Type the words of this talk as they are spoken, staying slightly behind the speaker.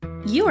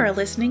You are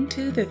listening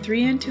to The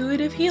Three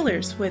Intuitive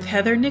Healers with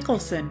Heather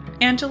Nicholson,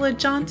 Angela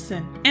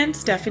Johnson, and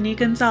Stephanie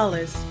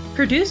Gonzalez.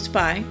 Produced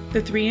by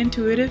The Three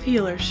Intuitive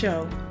Healers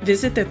Show.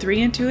 Visit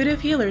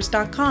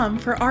the3intuitivehealers.com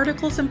for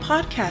articles and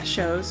podcast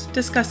shows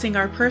discussing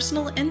our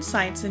personal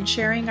insights and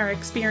sharing our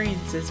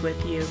experiences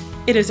with you.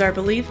 It is our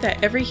belief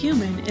that every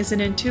human is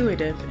an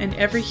intuitive and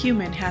every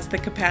human has the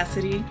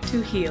capacity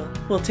to heal.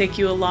 We'll take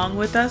you along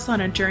with us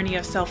on a journey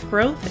of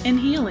self-growth and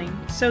healing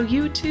so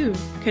you too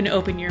can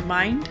open your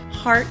mind,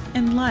 heart,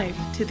 and life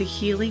to the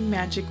healing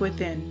magic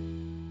within.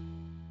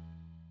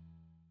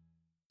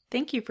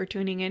 Thank you for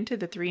tuning in to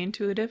the Three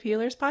Intuitive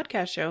Healers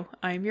podcast show.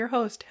 I'm your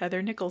host,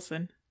 Heather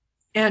Nicholson.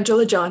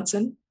 Angela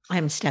Johnson.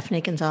 I'm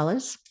Stephanie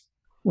Gonzalez.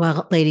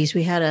 Well, ladies,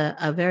 we had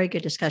a very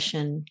good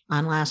discussion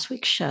on last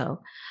week's show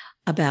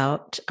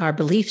about our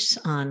beliefs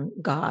on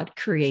God,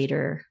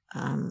 Creator,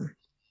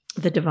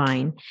 the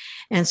divine.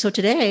 And so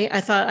today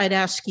I thought I'd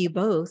ask you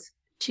both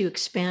to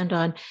expand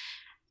on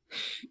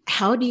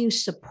how do you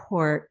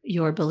support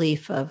your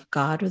belief of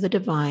God or the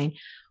divine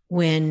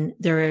when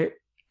there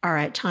are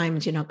at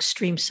times,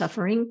 extreme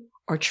suffering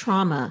or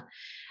trauma?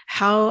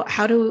 How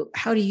do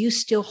you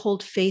still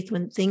hold faith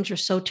when things are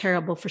so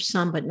terrible for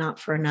some but not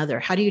for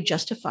another? How do you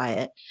justify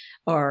it?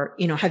 Or,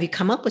 have you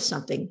come up with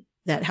something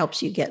that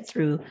helps you get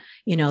through,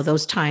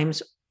 those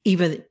times,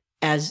 even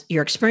as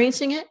you're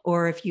experiencing it,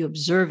 or if you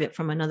observe it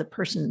from another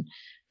person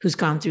who's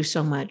gone through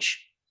so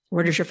much?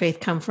 Where does your faith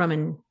come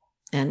from,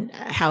 and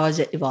how has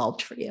it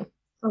evolved for you?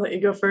 I'll let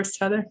you go first,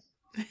 Heather.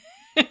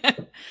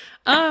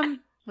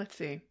 Let's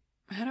see.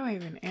 How do I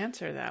even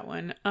answer that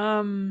one?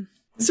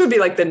 This would be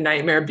like the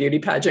nightmare beauty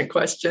pageant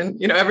question.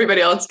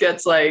 Everybody else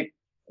gets like,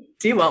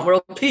 do you want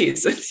world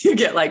peace? And you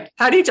get like,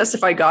 how do you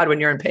justify God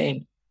when you're in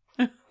pain?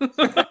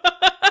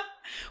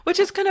 Which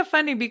is kind of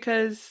funny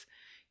because,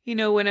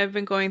 when I've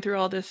been going through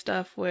all this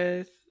stuff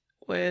with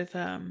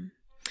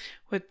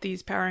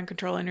these power and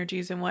control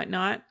energies and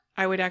whatnot,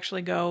 I would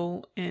actually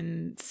go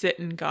and sit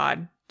in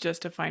God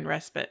just to find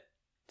respite.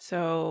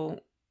 So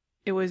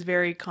it was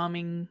very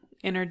calming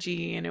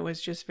energy, and it was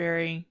just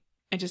I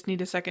just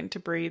need a second to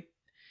breathe,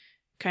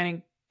 kind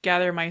of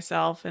gather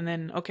myself, and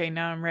then, okay,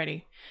 now I'm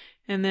ready.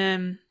 And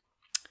then,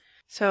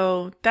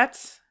 so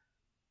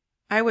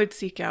I would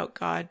seek out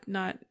God,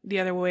 not the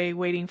other way,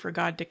 waiting for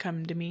God to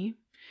come to me.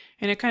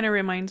 And it kind of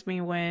reminds me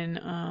when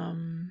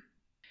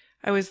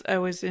I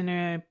was in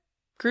a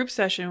group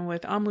session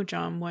with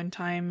Amujam one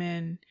time,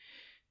 and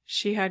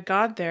she had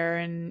God there,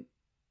 and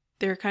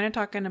they were kind of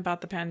talking about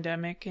the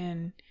pandemic,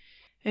 and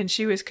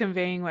she was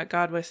conveying what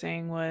God was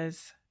saying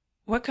was,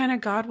 what kind of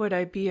God would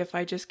I be if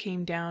I just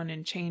came down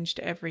and changed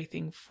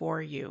everything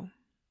for you?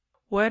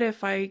 What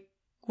if I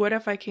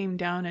came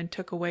down and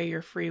took away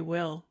your free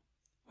will?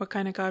 What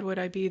kind of God would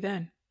I be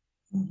then?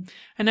 Mm-hmm.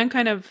 And I'm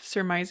kind of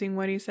surmising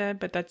what he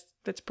said, but that's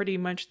pretty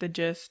much the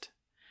gist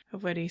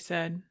of what he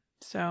said.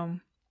 So,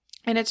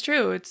 and it's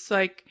true. It's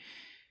like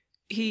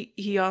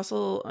he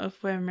also,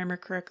 if I remember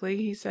correctly,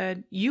 he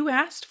said, you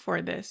asked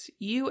for this.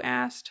 You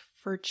asked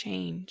for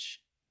change.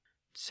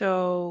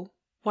 So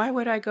why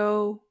would I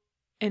go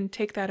and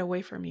take that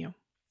away from you?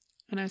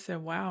 And I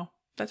said, wow,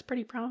 that's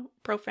pretty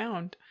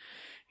profound.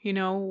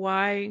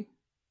 Why,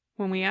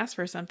 when we ask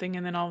for something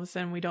and then all of a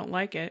sudden we don't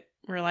like it,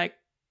 we're like,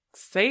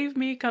 save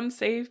me, come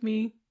save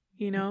me,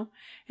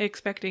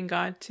 expecting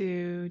God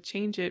to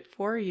change it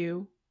for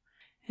you.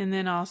 And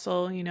then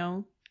also,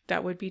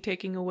 that would be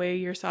taking away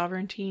your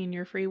sovereignty and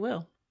your free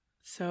will.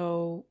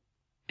 So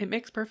it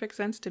makes perfect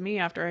sense to me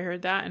after I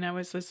heard that. And I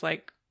was just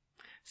like,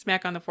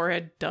 smack on the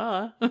forehead,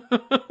 duh.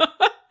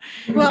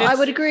 Well, I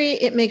would agree.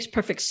 It makes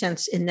perfect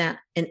sense in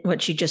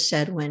what you just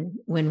said,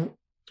 when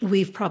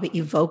we've probably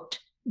evoked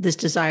this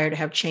desire to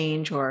have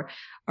change or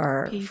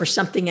peace for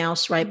something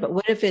else, right? But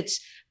what if it's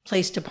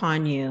placed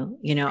upon you,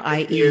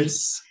 i.e.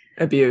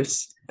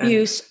 abuse,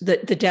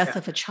 the death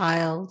of a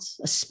child,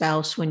 a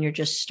spouse, when you're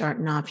just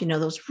starting off,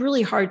 those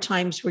really hard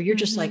times where you're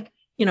just like,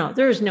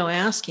 there is no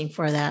asking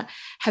for that.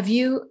 Have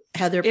you,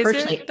 Heather,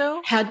 personally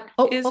had?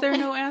 Is there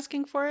no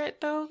asking for it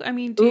though? I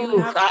mean, do you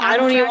have? I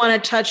don't even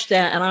want to touch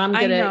that, and I'm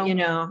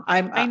gonna,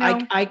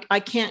 I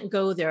can't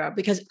go there,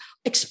 because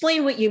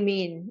explain what you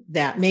mean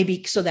that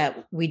maybe so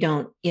that we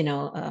don't,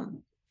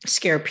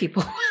 scare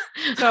people.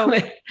 So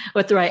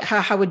with the right,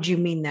 how would you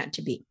mean that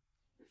to be?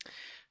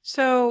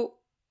 So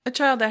a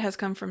child that has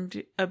come from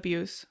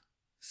abuse,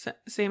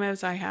 same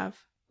as I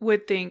have,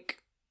 would think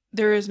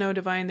there is no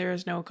divine, there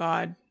is no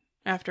God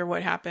after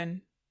what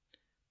happened.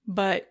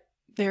 But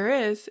there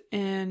is,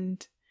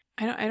 and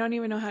I don't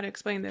even know how to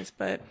explain this,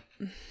 but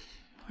where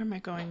am I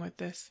going with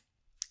this?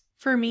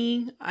 For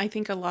me, I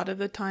think a lot of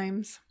the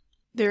times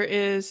there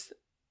is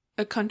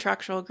a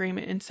contractual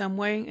agreement in some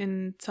way,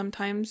 and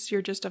sometimes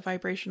you're just a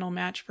vibrational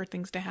match for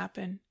things to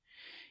happen.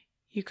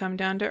 You come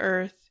down to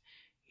earth,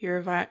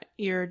 you're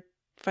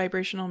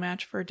vibrational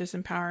match for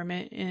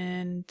disempowerment,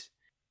 and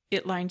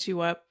it lines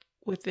you up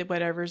with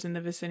whatever's in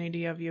the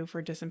vicinity of you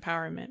for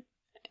disempowerment.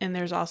 And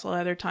there's also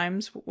other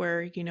times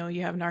where,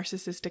 you have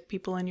narcissistic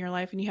people in your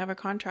life and you have a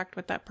contract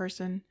with that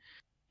person,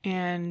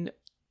 and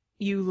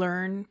you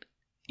learn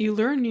you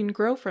learn and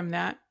grow from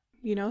that,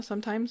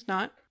 sometimes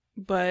not,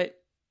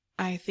 but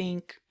I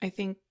think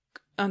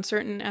on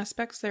certain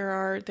aspects there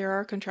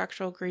are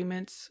contractual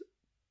agreements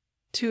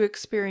to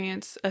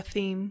experience a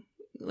theme.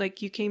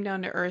 Like you came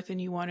down to earth and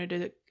you wanted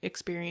to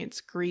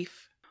experience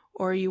grief,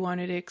 or you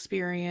wanted to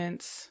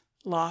experience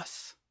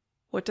loss.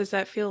 What does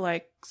that feel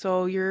like?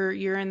 So you're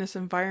in this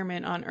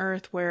environment on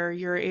earth where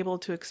you're able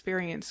to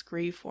experience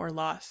grief or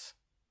loss.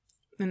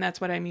 And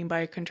that's what I mean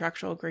by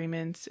contractual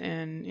agreements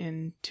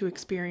and to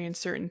experience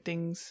certain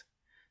things.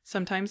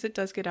 Sometimes it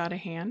does get out of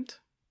hand.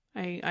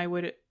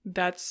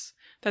 That's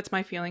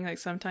my feeling. Like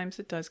sometimes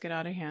it does get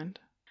out of hand.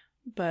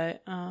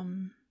 But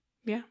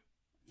yeah.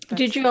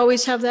 Did you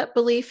always have that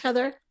belief,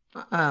 Heather?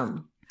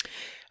 For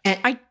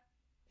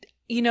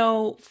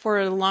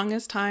the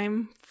longest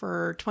time,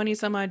 for 20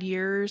 some odd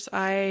years,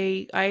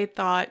 I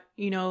thought,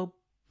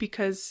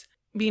 because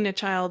being a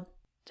child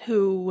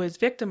who was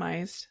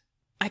victimized,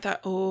 I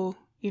thought,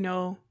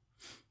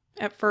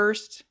 at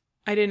first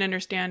I didn't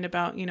understand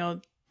about,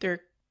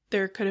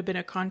 there could have been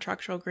a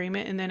contractual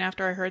agreement. And then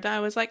after I heard that, I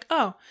was like,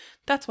 oh,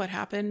 that's what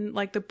happened.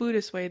 Like the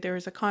Buddhist way, there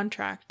was a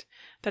contract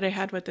that I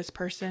had with this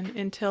person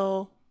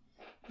until,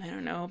 I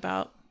don't know,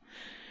 about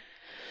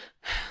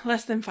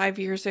less than 5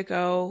 years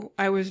ago.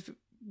 I was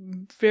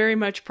very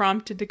much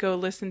prompted to go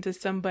listen to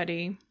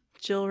somebody.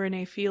 Jill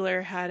Renee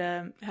Feeler had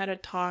a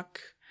talk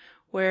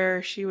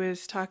where she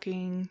was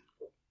talking,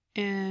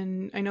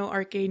 and I know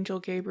Archangel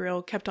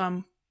Gabriel kept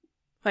on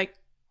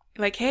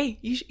like, hey,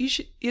 you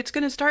should, it's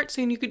going to start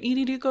soon. You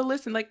need to go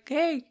listen. Like,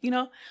 hey,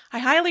 I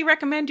highly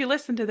recommend you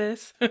listen to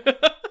this.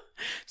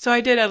 So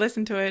I did. I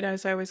listened to it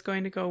as I was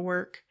going to go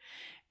work.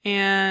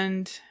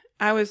 And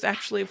I was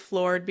actually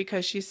floored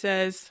because she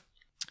says,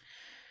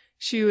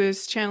 she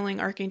was channeling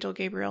Archangel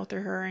Gabriel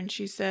through her. And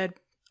she said,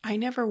 I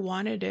never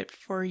wanted it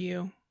for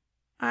you.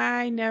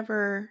 I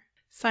never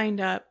signed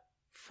up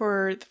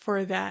for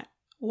that.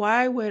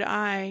 Why would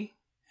I,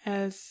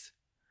 as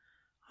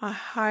a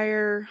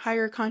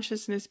higher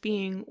consciousness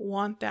being,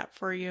 want that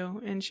for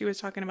you? And she was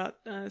talking about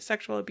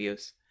sexual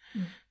abuse.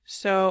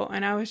 So,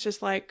 and I was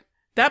just like,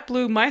 that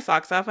blew my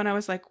socks off. And I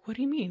was like, what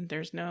do you mean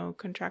there's no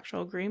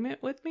contractual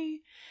agreement with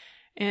me?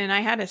 And I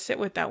had to sit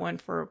with that one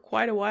for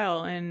quite a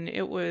while. And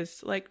it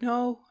was like,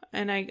 no.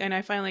 And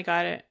I finally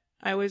got it.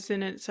 I was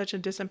in such a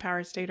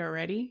disempowered state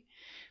already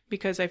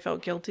because I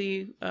felt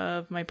guilty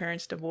of my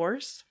parents'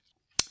 divorce.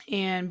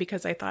 And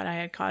because I thought I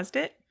had caused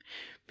it.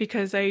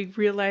 Because I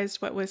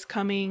realized what was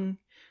coming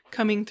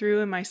through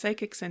in my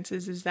psychic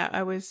senses is that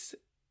I was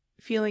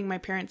feeling my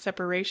parents'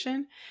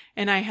 separation.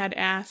 And I had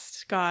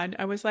asked God,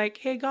 I was like,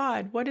 hey,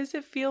 God, what does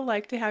it feel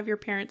like to have your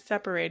parents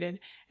separated?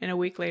 And a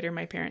week later,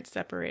 my parents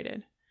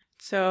separated.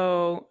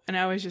 So, and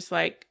I was just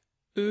like,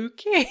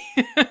 okay.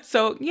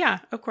 So yeah,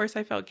 of course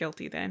I felt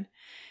guilty then.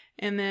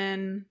 And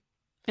then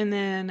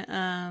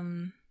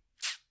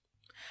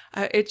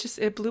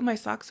it blew my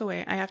socks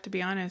away. I have to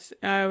be honest.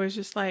 I was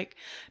just like,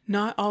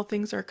 not all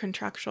things are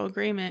contractual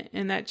agreement.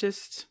 And that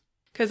just,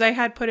 because I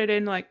had put it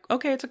in like,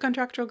 okay, it's a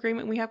contractual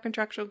agreement. We have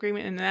contractual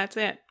agreement and that's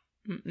it.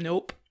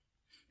 Nope.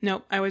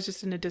 I was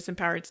just in a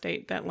disempowered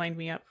state that lined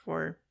me up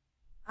for.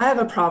 I have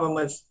a problem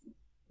with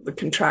the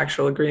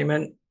contractual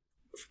agreement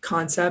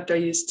concept. That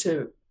used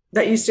to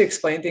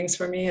explain things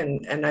for me.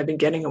 And I've been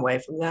getting away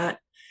from that.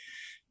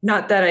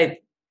 Not that I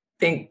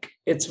think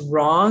it's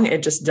wrong.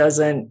 It just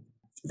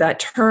that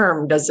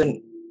term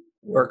doesn't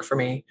work for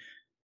me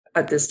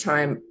at this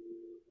time.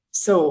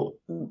 So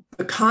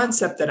the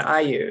concept that I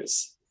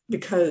use,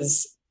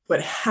 because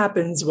what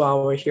happens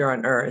while we're here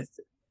on earth,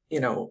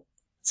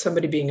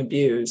 somebody being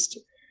abused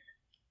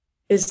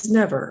is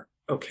never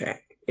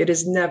okay. It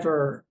is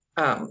never,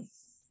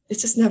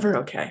 it's just never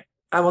okay.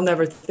 I will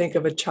never think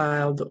of a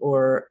child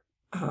or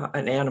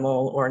an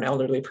animal or an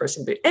elderly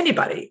person,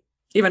 anybody,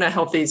 even a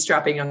healthy,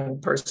 strapping young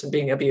person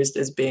being abused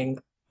as being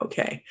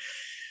okay.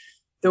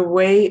 The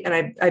way,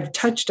 and I've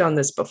touched on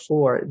this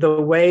before,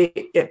 the way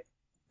it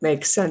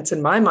makes sense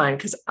in my mind,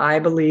 because I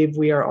believe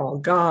we are all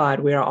God.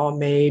 We are all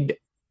made,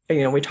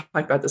 we talked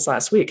about this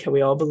last week, how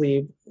we all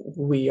believe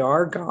we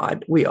are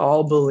God. We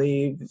all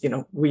believe,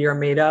 we are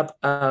made up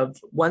of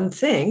one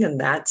thing, and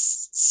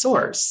that's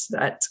source,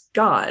 that's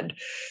God.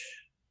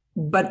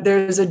 But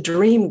there's a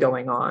dream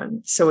going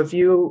on. So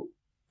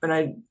and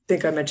I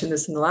think I mentioned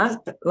this in the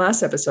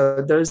last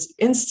episode, those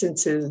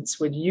instances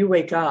when you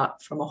wake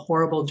up from a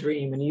horrible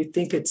dream and you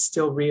think it's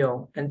still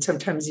real. And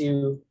sometimes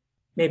you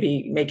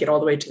maybe make it all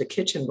the way to the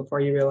kitchen before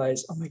you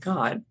realize, oh my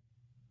God,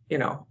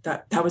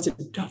 that was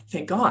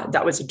thank God,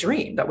 that was a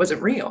dream. That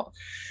wasn't real.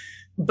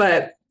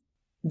 But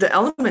the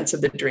elements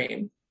of the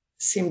dream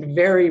seemed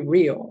very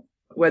real,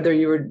 whether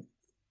you were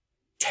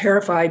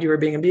terrified you were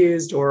being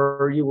abused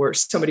or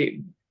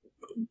somebody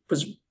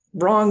was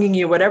wronging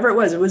you, whatever it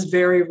was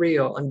very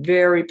real and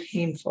very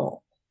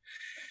painful.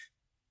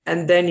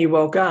 And then you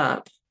woke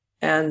up,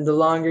 and the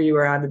longer you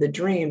were out of the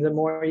dream, the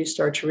more you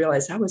start to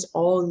realize that was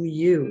all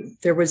you.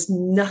 There was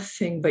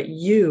nothing but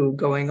you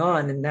going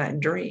on in that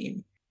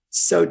dream.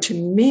 So to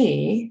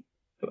me,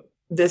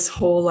 this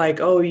whole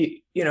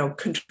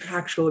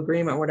contractual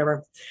agreement or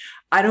whatever,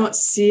 I don't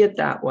see it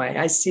that way.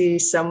 I see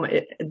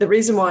the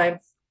reason why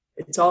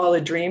it's all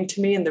a dream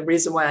to me, and the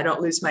reason why I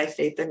don't lose my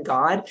faith in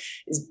God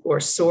or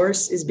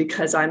source is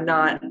because I'm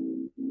not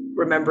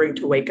remembering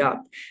to wake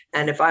up.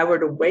 And if I were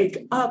to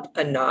wake up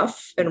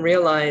enough and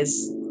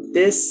realize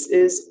this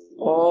is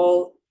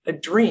all a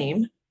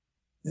dream,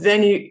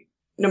 then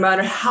no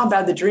matter how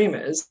bad the dream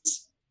is,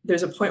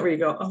 there's a point where you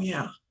go, oh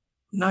yeah,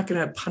 I'm not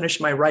going to punish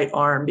my right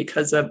arm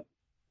because of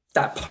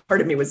that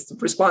part of me was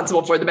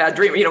responsible for the bad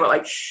dream.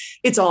 Like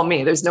it's all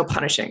me. There's no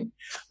punishing.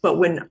 But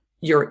when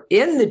you're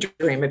in the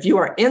dream, if you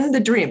are in the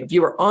dream, if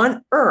you are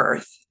on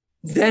earth,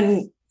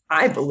 then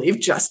I believe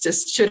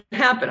justice should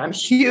happen. I'm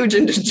huge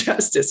into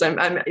justice.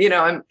 I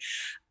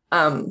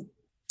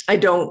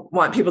don't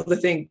want people to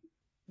think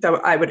that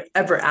I would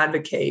ever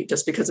advocate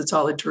just because it's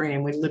all a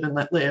dream. We live and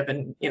let live.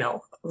 And,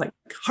 like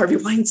Harvey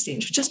Weinstein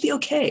should just be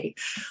okay.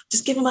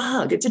 Just give him a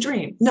hug. It's a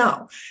dream.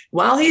 No,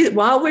 while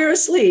we're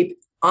asleep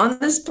on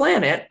this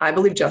planet, I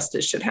believe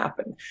justice should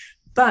happen.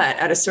 But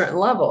at a certain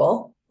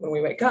level, when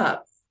we wake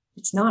up,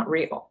 it's not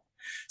real.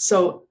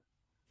 So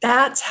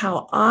that's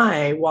how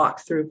I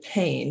walk through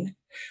pain.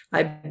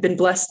 I've been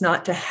blessed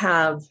not to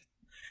have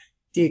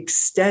the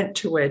extent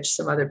to which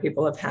some other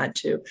people have had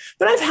to.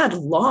 But I've had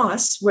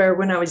loss where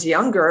when I was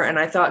younger and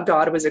I thought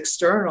God was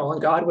external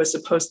and God was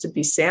supposed to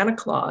be Santa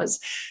Claus.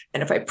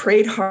 And if I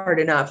prayed hard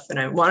enough and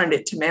I wanted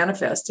it to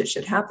manifest, it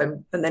should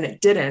happen. And then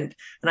it didn't.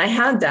 And I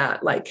had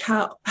that, like,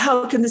 how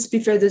can this be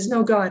fair? There's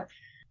no God.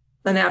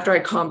 And after I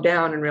calmed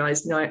down and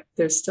realized, no,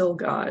 there's still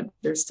God,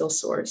 there's still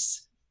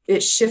source.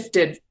 It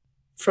shifted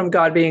from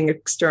God being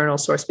external,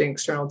 source being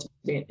external, to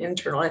being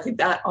internal. I think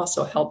that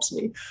also helps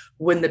me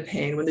when the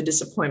pain, when the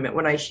disappointment,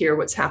 when I hear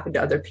what's happened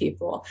to other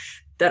people,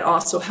 that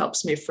also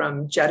helps me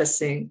from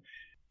jettisoning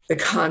the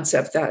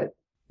concept that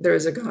there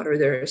is a God or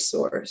there is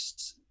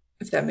source,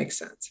 if that makes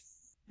sense.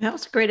 That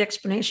was a great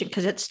explanation,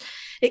 because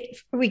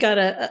we got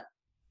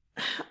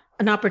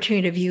an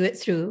opportunity to view it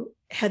through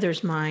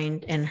Heather's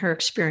mind and her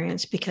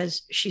experience,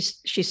 because she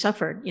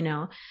suffered,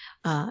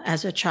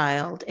 as a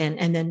child,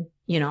 and then,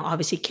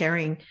 obviously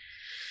carrying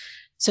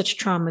such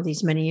trauma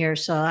these many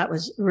years. So that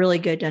was really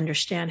good to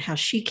understand how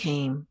she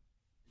came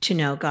to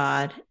know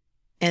God.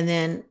 And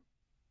then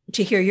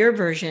to hear your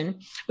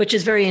version, which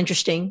is very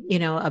interesting,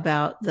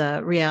 about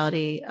the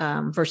reality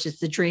versus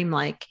the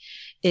dreamlike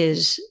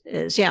is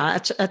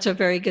that's a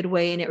very good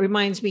way. And it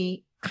reminds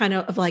me kind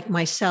of like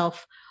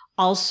myself,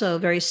 also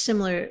very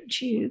similar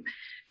to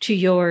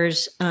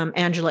yours,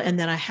 Angela, and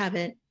that I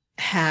haven't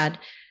had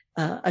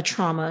a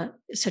trauma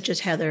such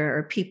as Heather,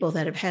 or people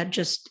that have had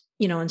just,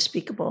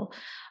 unspeakable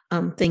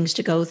things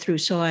to go through.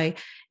 So I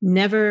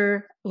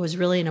never was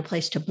really in a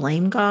place to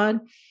blame God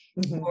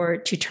or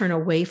to turn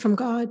away from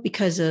God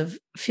because of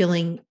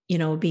feeling,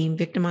 being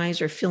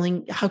victimized or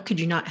feeling, how could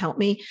you not help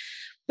me?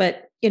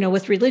 But,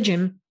 with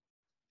religion,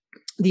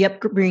 the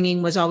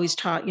upbringing was always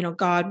taught,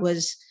 God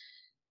was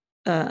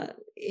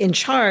in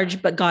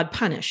charge, but God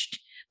punished,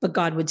 but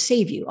God would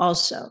save you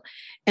also.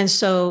 And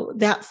so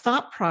that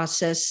thought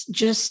process,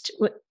 just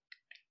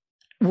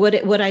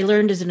what I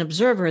learned as an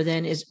observer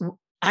then is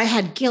I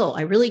had guilt.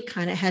 I really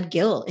kind of had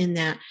guilt in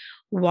that.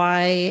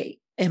 Why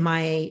am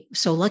I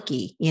so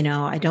lucky?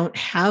 I don't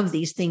have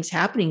these things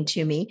happening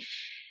to me.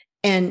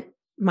 And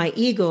my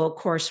ego, of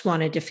course,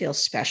 wanted to feel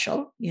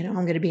special. I'm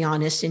going to be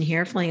honest in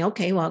here, feeling,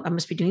 okay, well, I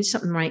must be doing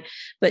something right.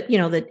 But,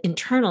 the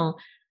internal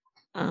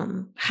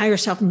higher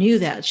self knew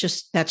that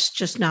that's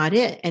just not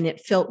it. And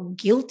it felt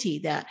guilty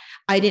that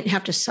I didn't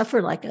have to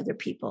suffer like other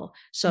people.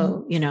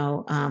 So,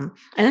 and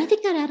I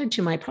think that added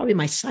to probably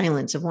my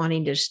silence of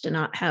wanting just to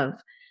not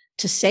have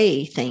to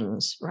say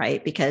things,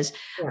 right? Because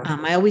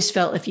I always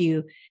felt if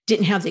you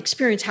didn't have the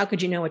experience, how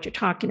could you know what you're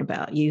talking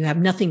about? You have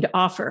nothing to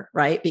offer,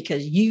 right?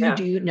 Because you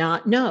do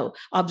not know.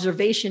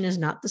 Observation is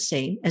not the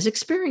same as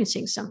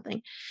experiencing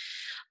something.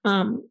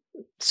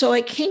 So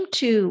I came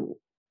to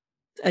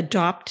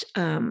adopt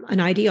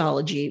an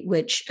ideology,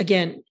 which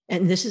again,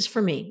 and this is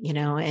for me,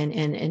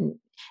 and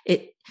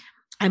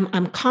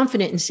I'm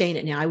confident in saying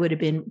it now. I would have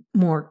been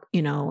more,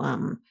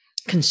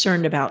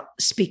 concerned about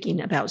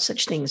speaking about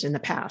such things in the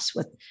past,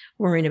 with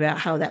worrying about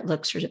how that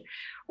looks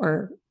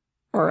or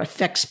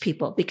affects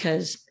people,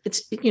 because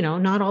it's,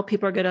 not all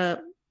people are going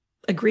to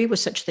agree with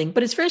such thing.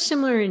 But it's very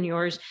similar in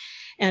yours,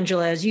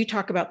 Angela, as you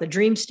talk about the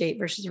dream state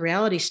versus the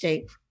reality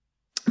state.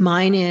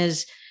 Mine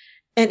is,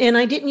 and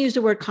I didn't use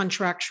the word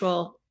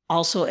contractual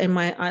also in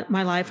my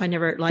life. I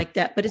never liked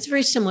that, but it's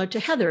very similar to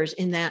Heather's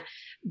in that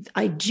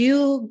I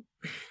do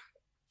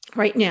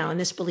right now in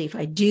this belief,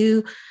 I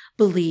do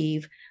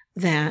believe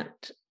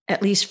that,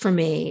 at least for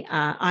me,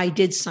 I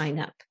did sign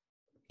up,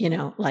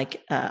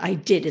 I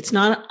did. It's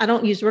not, I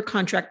don't use the word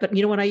contract, but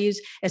what I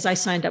use is I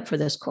signed up for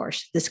this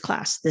course, this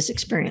class, this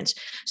experience.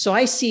 So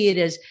I see it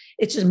as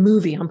it's a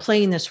movie. I'm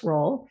playing this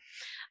role.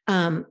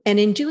 And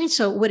in doing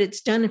so, what it's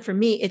done for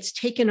me, it's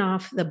taken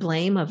off the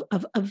blame of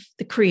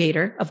the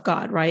creator, of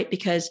God, right?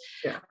 Because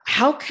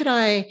how could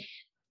I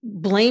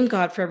blame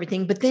God for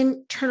everything, but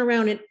then turn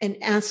around and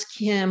ask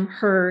him,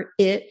 her,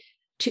 it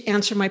to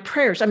answer my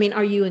prayers. I mean,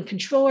 are you in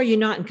control? Or are you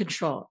not in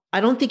control?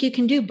 I don't think you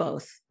can do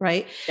both.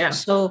 Right. Yeah.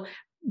 So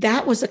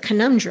that was a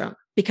conundrum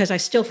because I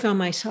still found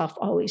myself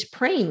always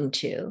praying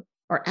to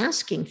or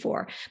asking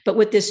for, but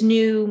with this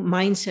new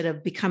mindset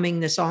of becoming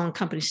this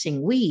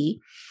all-encompassing we,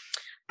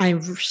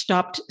 I've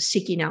stopped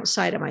seeking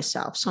outside of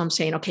myself. So I'm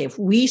saying, okay, if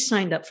we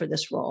signed up for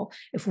this role,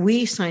 if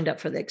we signed up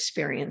for the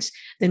experience,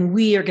 then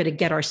we are going to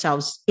get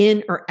ourselves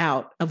in or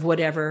out of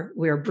whatever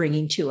we're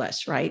bringing to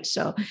us, right?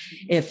 So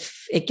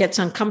if it gets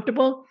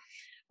uncomfortable,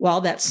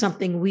 well, that's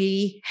something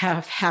we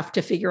have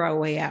to figure our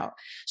way out.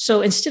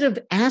 So instead of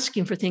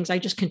asking for things, I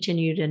just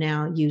continue to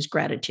now use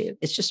gratitude.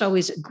 It's just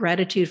always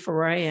gratitude for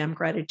where I am,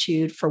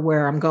 gratitude for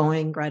where I'm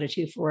going,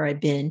 gratitude for where I've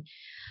been.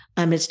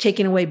 It's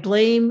taking away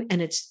blame,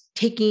 and it's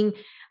taking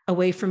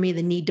away from me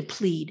the need to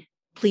plead,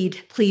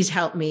 please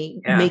help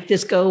me, make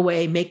this go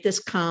away, make this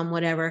come,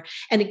 whatever.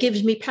 And it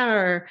gives me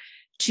power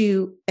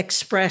to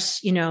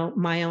express,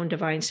 my own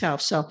divine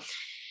self. So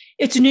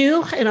it's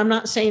new, and I'm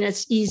not saying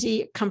it's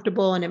easy,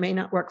 comfortable, and it may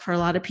not work for a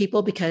lot of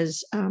people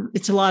because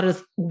it's a lot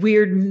of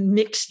weird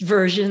mixed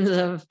versions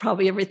of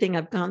probably everything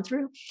I've gone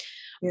through.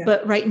 Yeah.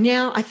 But right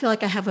now I feel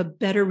like I have a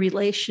better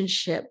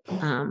relationship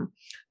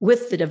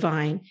with the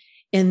divine,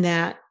 in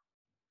that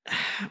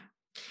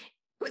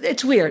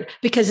it's weird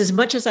because as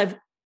much as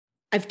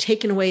I've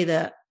taken away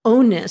the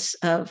onus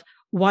of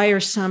why are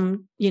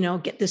some,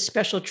 get this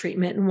special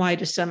treatment and why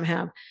do some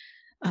have,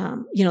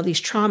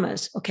 these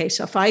traumas. Okay.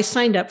 So if I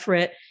signed up for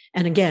it,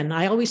 and again,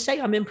 I always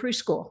say I'm in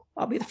preschool.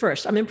 I'll be the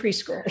first. I'm in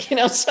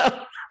preschool,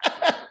 so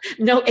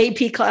no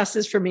AP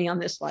classes for me on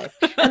this life.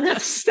 And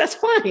that's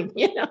fine.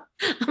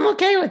 I'm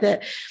okay with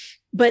it.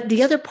 But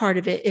the other part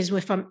of it is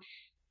if I'm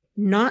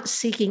not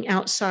seeking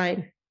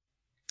outside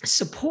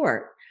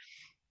support,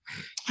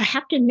 I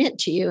have to admit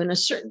to you,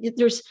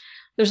 there's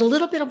a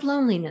little bit of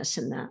loneliness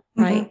in that,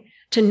 right? Mm-hmm.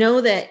 To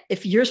know that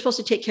if you're supposed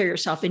to take care of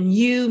yourself, and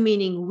you,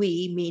 meaning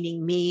we,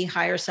 meaning me,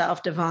 higher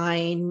self,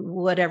 divine,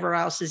 whatever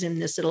else is in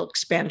this little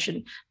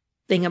expansion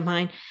thing of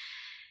mine,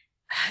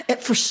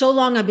 for so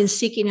long I've been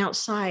seeking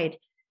outside.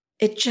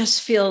 It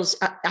just feels,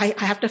 I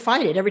have to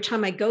fight it every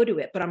time I go to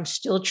it, but I'm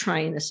still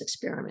trying this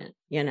experiment,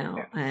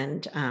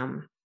 and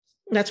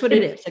that's what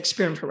it is,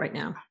 experiment for right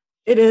now.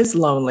 It is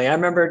lonely. I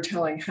remember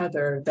telling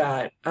Heather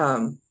that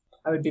I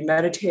would be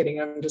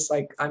meditating. I'm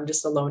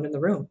just alone in the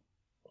room.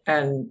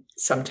 And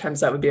sometimes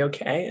that would be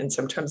okay. And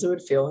sometimes it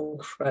would feel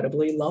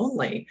incredibly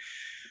lonely.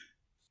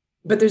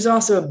 But there's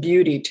also a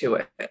beauty to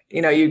it.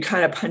 You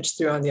kind of punch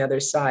through on the other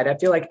side. I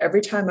feel like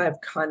every time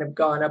I've kind of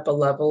gone up a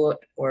level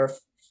or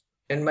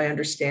in my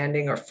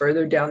understanding or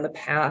further down the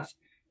path,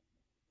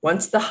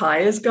 once the high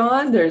is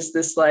gone, there's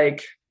this is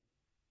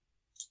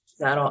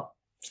that all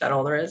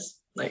there is?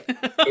 Like,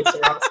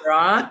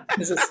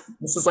 this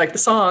is like the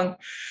song.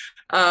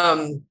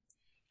 And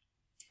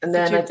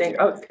then I think,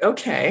 oh,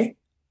 okay,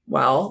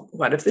 well,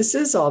 what if this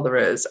is all there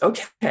is?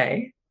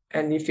 Okay.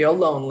 And you feel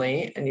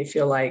lonely, and you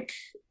feel like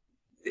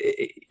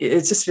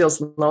it just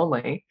feels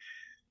lonely,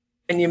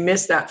 and you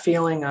miss that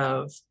feeling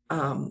of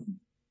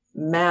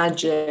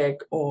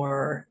magic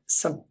or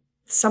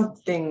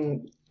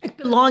something, like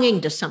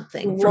belonging to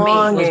something. For me,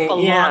 it was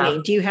belonging. Yeah.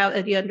 Do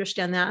you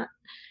understand that?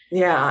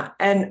 Yeah.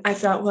 And I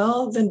thought,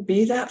 well, then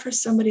be that for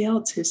somebody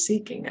else who's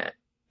seeking it.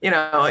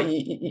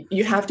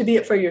 You have to be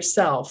it for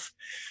yourself.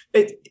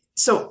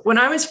 So when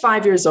I was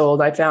 5 years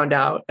old, I found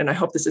out, and I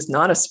hope this is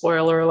not a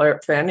spoiler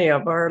alert for any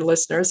of our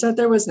listeners, that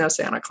there was no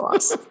Santa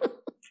Claus.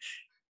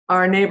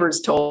 Our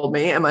neighbors told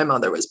me, and my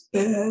mother was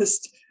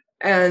pissed.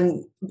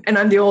 And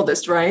I'm the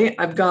oldest, right?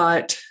 I've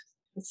got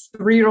a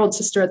 3-year-old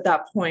sister at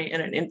that point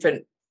and an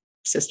infant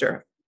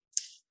sister.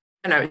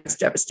 And I was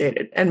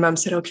devastated. And Mom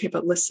said, okay,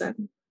 but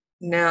listen,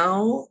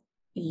 now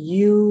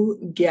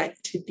you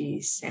get to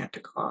be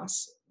Santa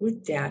Claus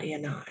with Daddy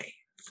and I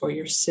for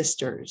your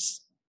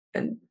sisters.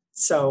 And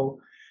so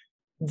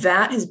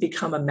that has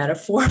become a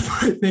metaphor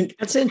for, I think,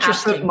 that's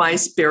interesting. Half of my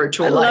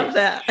spiritual life. I love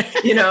that.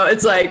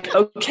 It's like,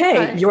 okay,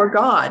 right. You're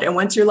God. And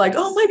once you're like,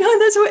 oh my God,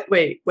 that's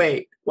wait,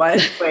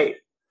 what? Wait.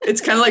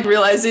 It's kind of like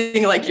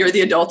realizing like you're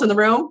the adult in the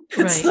room.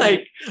 It's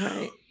right.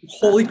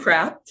 Holy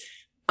crap.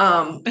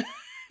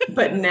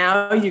 But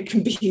now you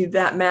can be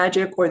that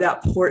magic or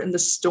that port in the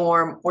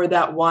storm or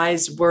that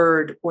wise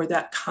word or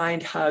that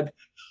kind hug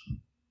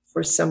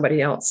for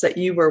somebody else that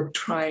you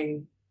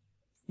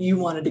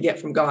wanted to get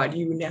from God.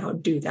 You now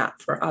do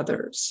that for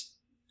others.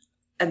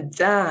 And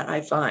that,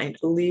 I find,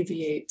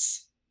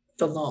 alleviates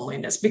the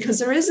loneliness, because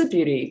there is a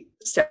beauty.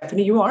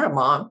 Stephanie, you are a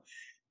mom.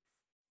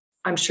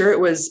 I'm sure it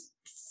was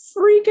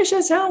freakish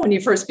as hell when you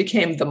first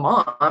became the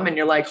mom, and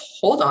you're like,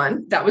 hold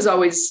on, that was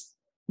always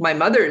my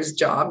mother's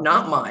job,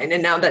 not mine.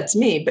 And now that's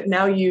me. But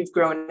now you've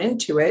grown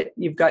into it.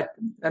 You've got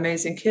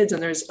amazing kids,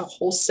 and there's a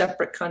whole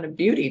separate kind of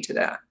beauty to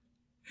that.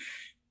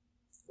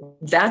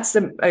 That's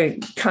a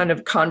kind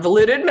of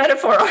convoluted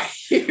metaphor I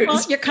use.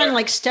 Well, you're kind of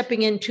like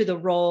stepping into the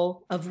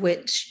role of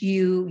which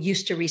you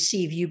used to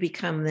receive. You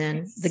become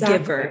then the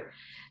giver.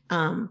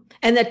 And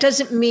that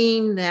doesn't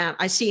mean that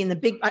I see in the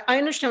big, I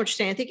understand what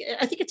you're saying.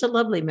 I think it's a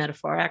lovely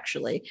metaphor,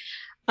 actually.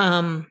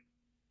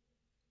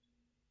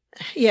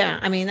 Yeah,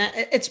 I mean,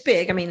 it's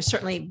big. I mean, it's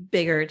certainly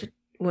bigger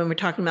when we're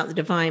talking about the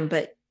divine,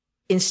 but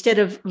instead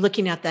of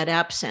looking at that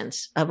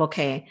absence of,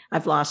 okay,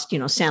 I've lost,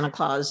 Santa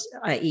Claus,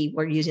 i.e.,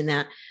 we're using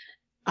that,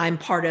 I'm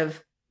part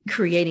of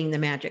creating the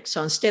magic.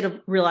 So instead of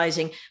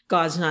realizing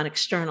God's not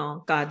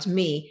external, God's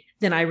me,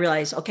 then I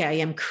realize, okay, I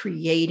am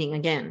creating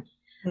again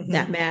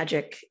that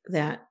magic,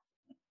 that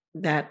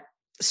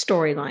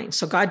storyline.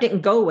 So God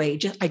didn't go away.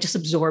 I just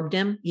absorbed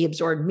him. He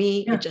absorbed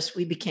me. Yeah.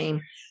 We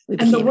became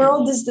and the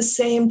world is the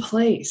same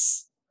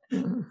place.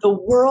 Mm-hmm. The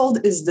world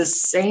is the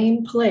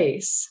same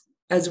place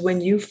as when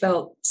you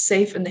felt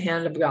safe in the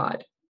hand of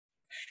God.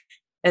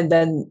 And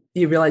then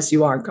you realize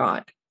you are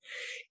God.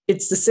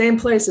 It's the same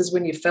place as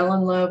when you fell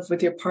in love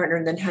with your partner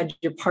and then had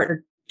your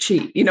partner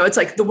cheat. It's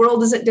like the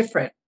world isn't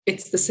different.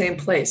 It's the same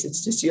place.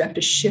 It's just you have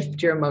to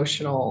shift your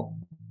emotional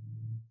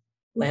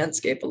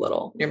landscape a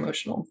little, your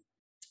emotional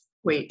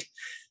weight.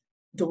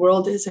 The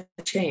world isn't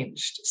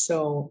changed.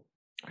 So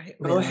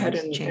go ahead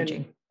and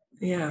changing.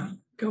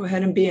 Go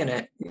ahead and be in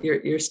it.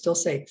 You're still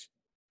safe.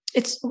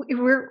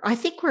 I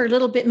think we're a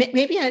little bit,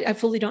 maybe I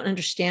fully don't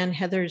understand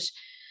Heather's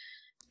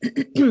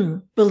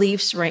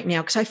beliefs right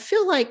now. Cause I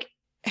feel like,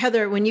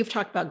 Heather, when you've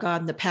talked about God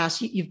in the past,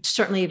 you've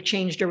certainly have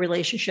changed your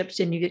relationships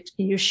and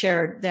you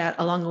shared that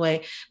along the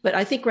way. But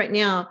I think right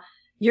now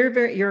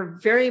you're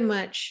very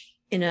much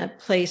in a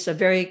place, a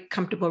very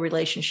comfortable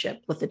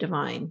relationship with the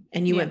divine.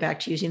 And you went back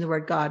to using the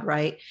word God,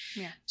 right?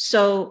 Yeah.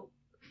 So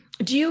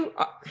do you,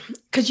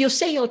 because you'll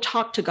say you'll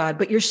talk to God,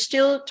 but you're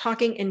still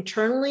talking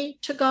internally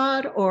to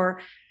God,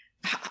 or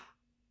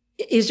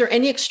is there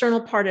any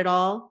external part at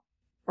all?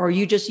 Or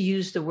you just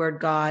use the word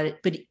God,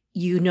 but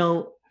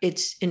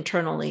it's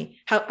internally?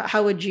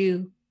 How would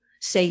you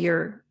say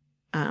you're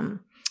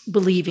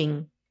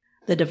believing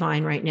the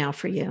divine right now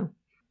for you?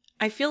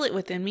 I feel it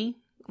within me.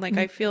 Like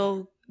I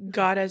feel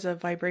God as a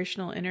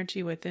vibrational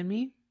energy within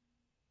me.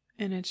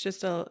 And it's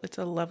just it's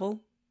a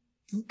level.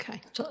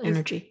 Okay. So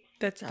energy.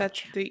 That's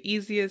the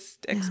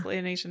easiest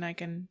explanation I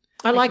can.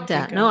 I like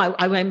that. No,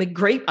 I'm a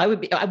great, I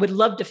would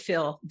love to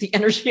feel the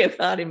energy of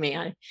God in me.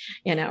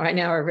 Right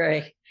now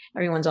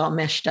everyone's all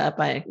meshed up.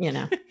 But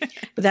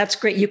that's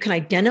great. You can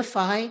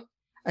identify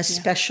a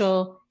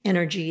special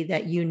energy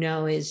that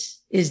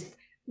is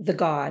the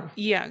God.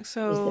 Yeah.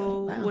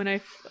 So when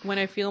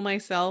I feel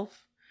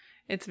myself,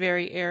 it's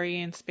very airy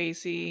and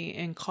spacey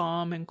and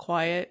calm and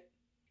quiet,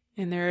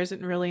 and there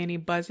isn't really any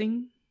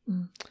buzzing.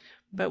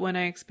 But when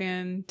I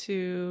expand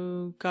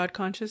to God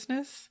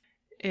consciousness,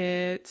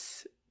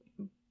 it's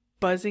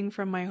buzzing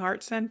from my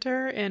heart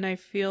center, and I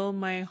feel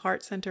my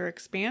heart center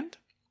expand.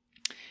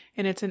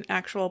 And it's an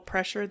actual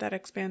pressure that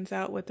expands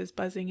out with this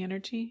buzzing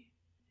energy.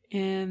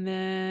 And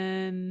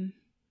then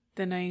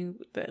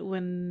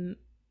when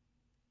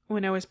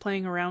I was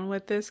playing around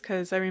with this,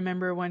 because I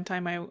remember one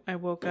time I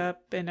woke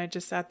up and I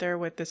just sat there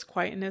with this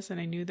quietness,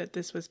 and I knew that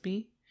this was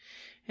me.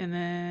 And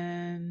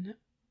then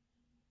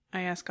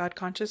I asked God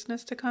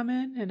consciousness to come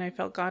in, and I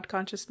felt God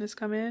consciousness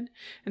come in.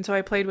 And so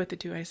I played with the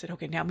two. I said,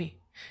 okay, now me,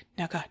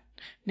 now God,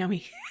 now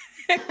me.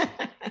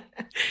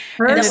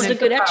 That's a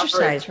good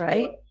exercise,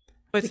 right?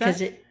 What's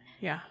that?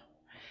 Yeah.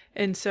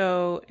 And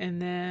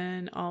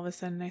then all of a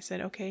sudden I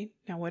said, okay,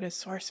 now what does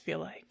source feel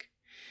like?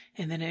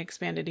 And then it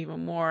expanded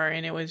even more,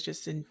 and it was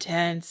just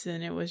intense,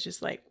 and it was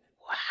just like,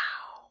 wow.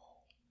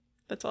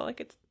 That's all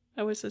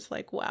I was just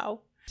like, wow.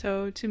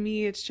 So to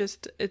me,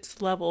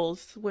 it's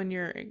levels when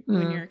you're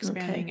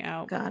expanding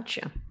out.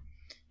 Gotcha.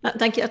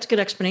 Thank you. That's a good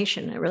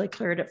explanation. It really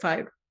cleared it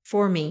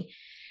for me.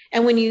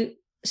 And when you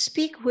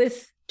speak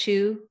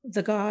to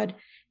the God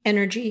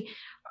energy,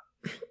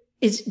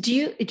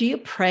 do you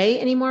pray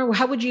anymore?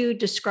 How would you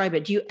describe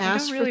it? Do you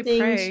ask I don't really for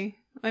things? Pray.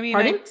 I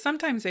mean,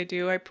 sometimes I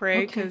do. I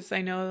pray because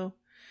I know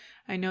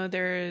I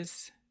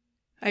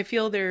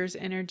feel there's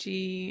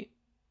energy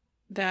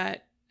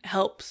that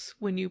helps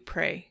when you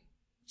pray.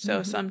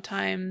 So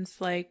sometimes,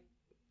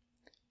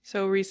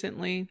 so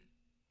recently,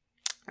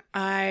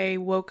 I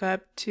woke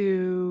up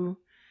to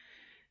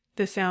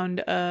the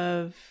sound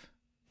of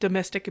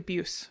domestic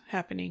abuse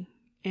happening.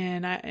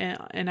 And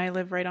I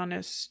live right on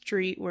a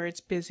street where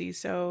it's busy.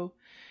 So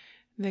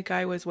the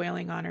guy was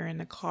wailing on her in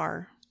the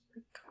car.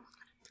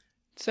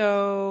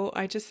 So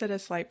I just said a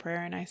slight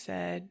prayer, and I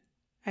said,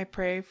 I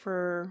pray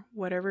for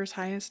whatever's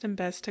highest and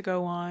best to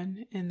go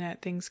on, and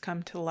that things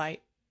come to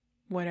light,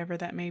 whatever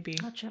that may be.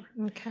 Gotcha.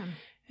 Okay.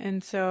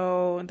 And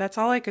so that's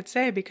all I could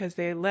say, because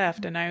they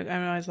left, and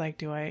I was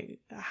like,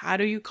 how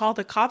do you call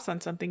the cops on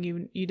something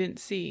you didn't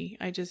see?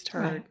 I just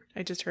heard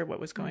what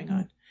was going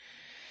on.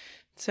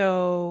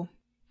 So,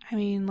 I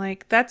mean,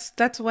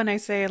 that's when I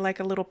say a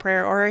little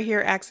prayer, or I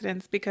hear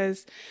accidents,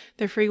 because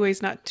the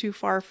freeway's not too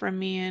far from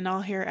me, and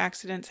I'll hear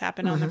accidents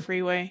happen on the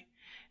freeway.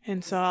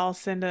 And so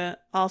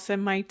I'll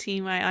send my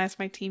team. I ask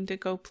my team to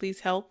go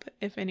please help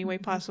if any way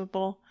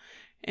possible.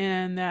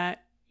 And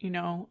that,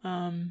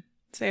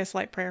 say a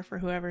slight prayer for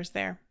whoever's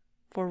there,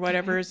 for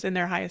whatever's in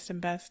their highest and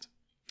best.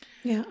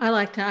 Yeah, I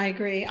like that. I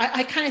agree.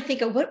 I kind of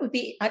think of what would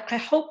be, I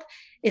hope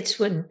it's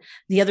when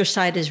the other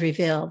side is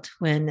revealed,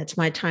 when it's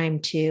my time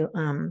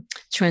to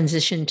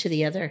transition to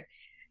the other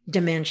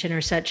dimension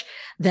or such,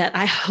 that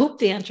I hope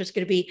the answer is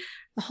going to be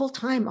the whole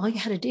time. All you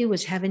had to do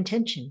was have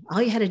intention.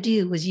 All you had to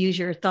do was use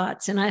your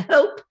thoughts. And I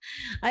hope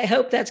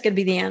that's going to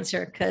be the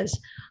answer. Because,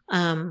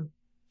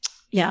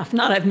 if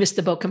not, I've missed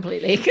the boat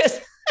completely. Because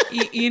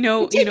you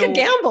know, take a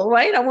gamble,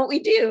 right, on what we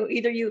do.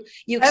 Either you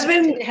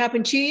expect it to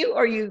happen to you,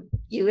 or you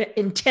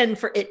intend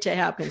for it to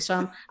happen.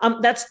 So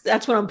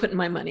that's what I'm putting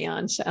my money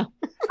on. So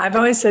I've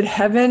always said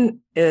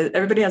heaven is,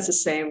 everybody has the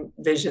same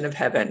vision of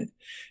heaven.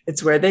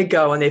 It's where they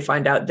go and they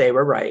find out they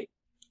were right.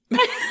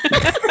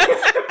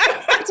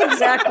 That's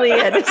exactly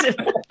it, isn't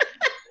it?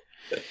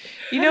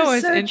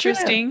 It's so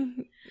interesting.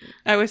 True.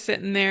 I was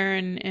sitting there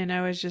and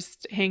I was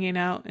just hanging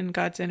out in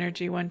God's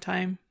energy one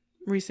time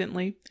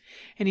recently,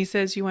 and he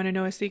says, "You want to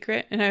know a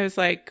secret?" And I was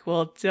like,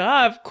 "Well,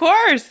 duh, of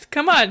course.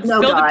 Come on,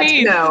 no, spill God, the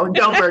beans." No,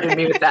 don't burden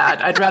me with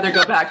that. I'd rather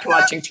go back to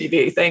watching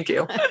TV. Thank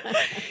you.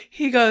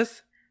 He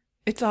goes,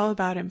 "It's all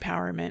about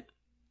empowerment."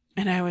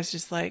 And I was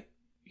just like,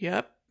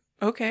 "Yep,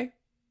 okay,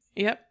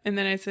 yep." And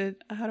then I said,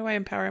 "How do I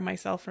empower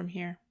myself from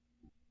here?"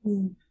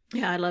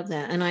 Yeah, I love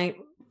that. And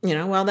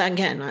that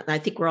again, I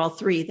think we're all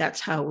three. That's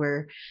how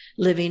we're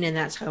living, and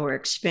that's how we're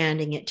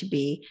expanding it to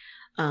be.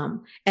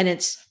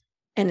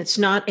 And it's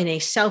not in a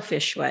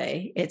selfish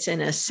way. It's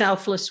in a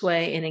selfless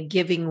way, in a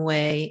giving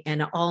way,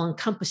 and an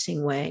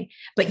all-encompassing way,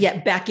 but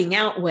yet backing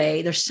out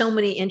way. There's so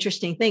many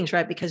interesting things,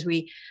 right? Because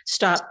we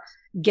stop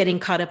getting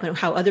caught up in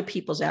how other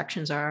people's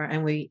actions are,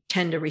 and we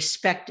tend to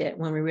respect it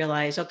when we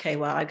realize, okay,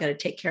 well, I've got to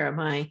take care of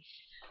my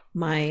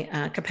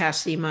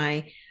capacity,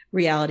 my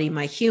reality,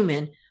 my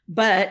human.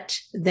 But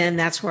then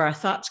that's where our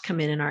thoughts come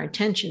in, and our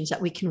intentions,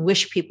 that we can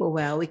wish people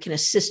well, we can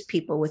assist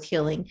people with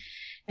healing,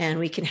 and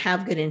we can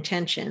have good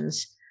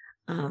intentions.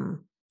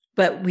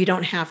 But we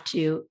don't have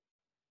to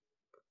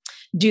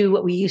do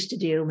what we used to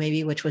do,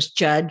 maybe, which was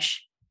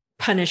judge,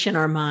 punish in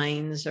our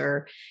minds,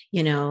 or,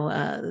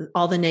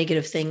 all the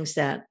negative things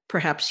that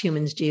perhaps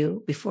humans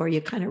do, before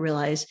you kind of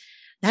realize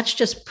that's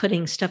just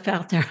putting stuff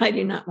out there I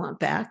do not want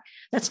back.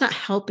 That's not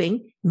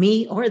helping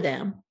me or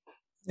them.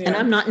 Yeah. And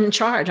I'm not in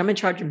charge. I'm in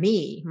charge of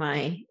me,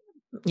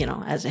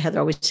 as Heather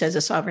always says,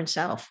 a sovereign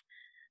self,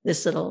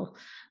 this little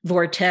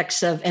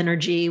vortex of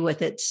energy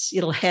with its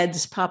little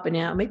heads popping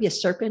out, maybe a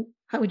serpent.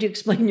 How would you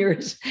explain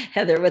yours,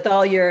 Heather, with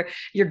all your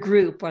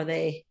group? Are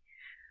they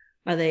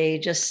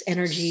just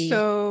energy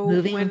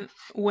moving?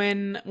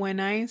 When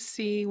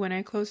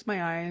I close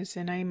my eyes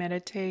and I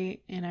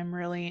meditate and I'm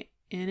really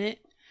in it,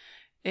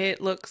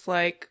 it looks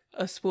like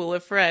a spool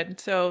of thread.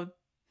 So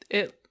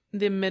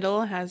the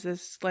middle has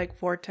this like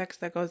vortex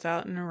that goes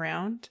out and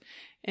around,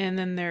 and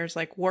then there's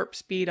like warp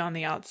speed on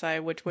the outside,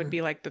 which would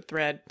be like the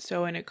thread.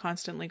 So, and it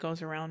constantly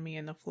goes around me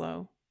in the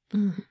flow.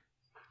 Mm.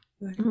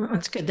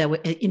 That's good.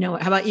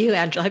 How about you,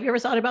 Angela? Have you ever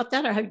thought about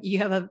that, or you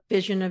have a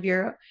vision of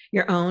your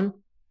own?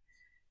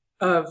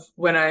 Of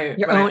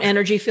your own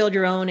energy field,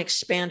 your own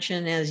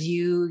expansion as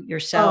you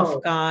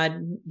yourself,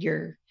 God,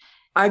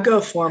 I go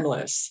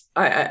formless.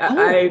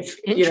 I've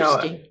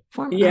interesting.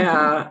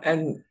 Yeah,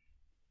 and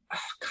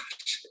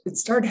gosh, it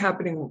started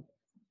happening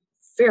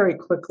very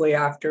quickly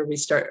after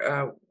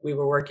we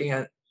were working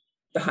at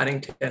the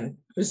Huntington.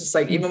 It was just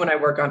like, even when I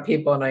work on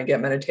people and I get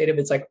meditative,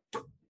 it's like,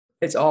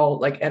 it's all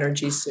like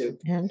energy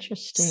soup.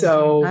 Interesting.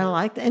 So I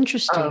like the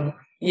interesting.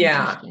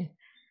 Yeah. Interesting.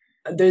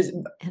 There's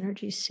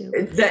energy soup.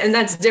 And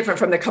that's different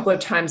from the couple of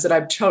times that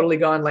I've totally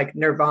gone like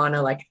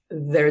nirvana, like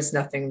there's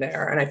nothing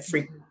there, and I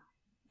freak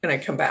and I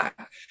come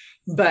back.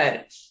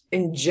 But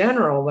in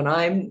general, when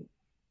I'm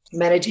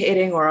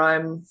meditating or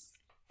I'm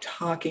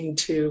talking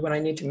to, when I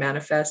need to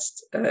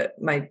manifest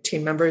my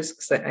team members,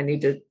 because I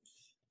need to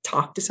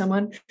talk to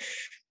someone,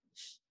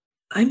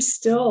 I'm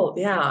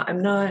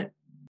not,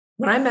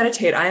 when I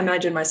meditate, I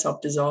imagine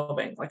myself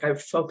dissolving. Like I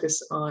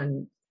focus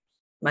on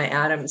my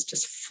atoms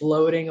just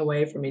floating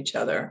away from each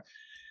other.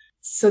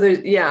 So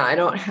I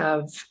don't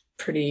have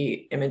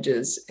pretty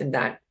images in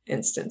that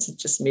instance.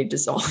 It's just me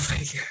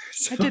dissolving.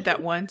 So. I did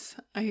that once.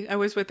 I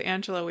was with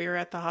Angela. We were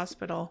at the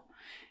hospital,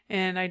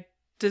 and I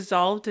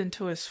dissolved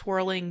into a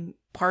swirling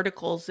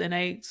particles, and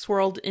I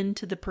swirled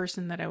into the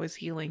person that I was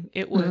healing.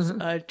 It was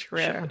a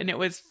trip, and it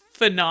was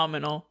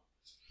phenomenal.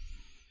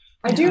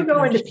 I do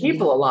go into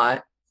people a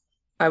lot.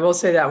 I will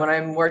say that when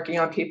I'm working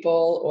on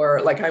people,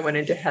 or like I went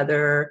into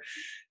Heather,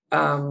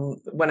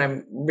 when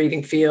I'm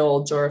reading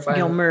fields, or if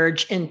you'll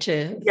merge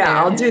into.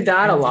 Yeah, I'll do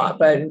that a lot.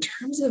 But in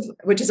terms of,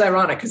 which is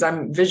ironic because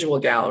I'm a visual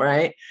gal,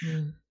 right?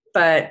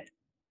 But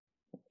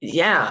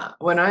yeah,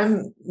 when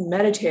I'm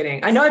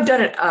meditating, I know I've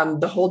done it,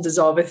 the whole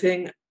dissolver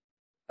thing.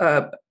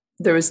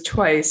 There was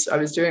twice. I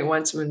was doing it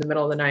once in the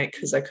middle of the night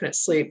because I couldn't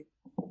sleep.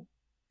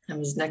 I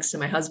was next to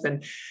my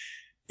husband,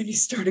 and he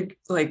started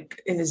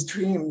like in his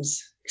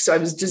dreams. So I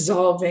was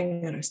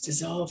dissolving and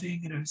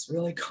I was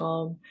really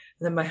calm.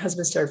 And then my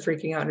husband started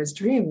freaking out in his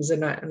dreams,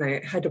 and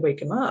I had to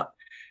wake him up.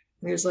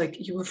 And he was like,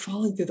 "You were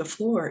falling through the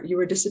floor. You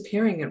were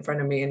disappearing in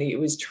front of me." And he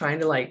was trying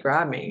to like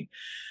grab me.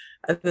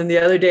 And then the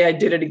other day I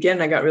did it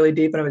again. I got really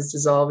deep and I was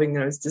dissolving.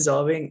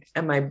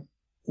 And my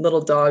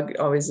little dog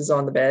always is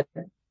on the bed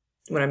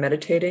when I'm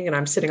meditating, and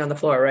I'm sitting on the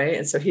floor, right?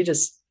 And so he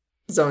just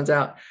zones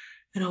out.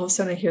 And all of a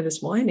sudden I hear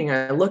this whining.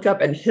 I look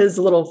up and his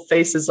little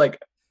face is like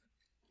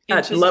at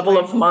Inches level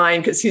away. of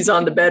mine because he's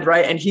on the bed,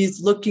 right? And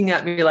he's looking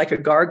at me like a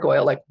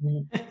gargoyle, like,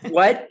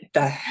 what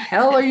the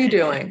hell are you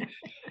doing?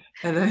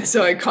 And then,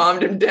 so I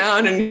calmed him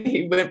down and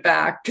he went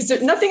back because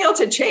nothing else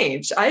had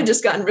changed. I had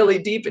just gotten really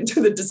deep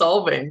into the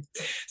dissolving.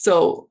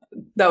 So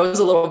that was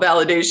a little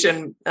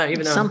validation,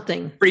 even though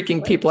Something I'm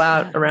freaking people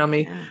out around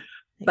me. Yeah.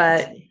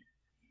 But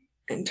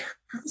in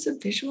terms of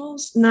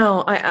visuals,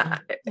 no,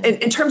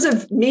 in terms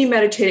of me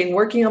meditating,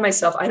 working on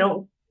myself, I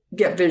don't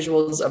get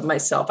visuals of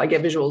myself. I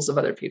get visuals of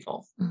other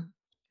people.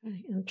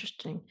 Very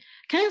interesting.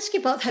 Can I ask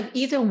you both, have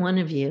either one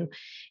of you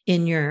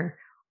in your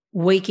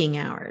waking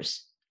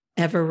hours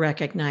ever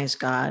recognized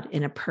God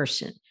in a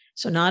person?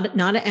 So not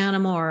an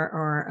animal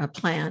or a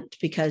plant,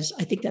 because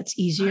I think that's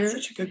easier. That's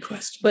such a good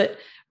question. But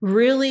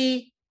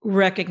really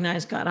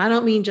recognize God. I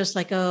don't mean just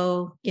like,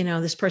 oh,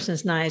 this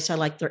person's nice, I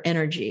like their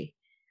energy.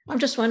 I'm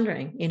just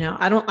wondering,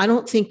 I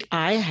don't think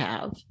I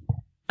have.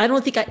 I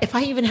don't think if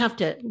I even have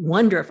to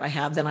wonder if I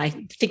have, then I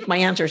think my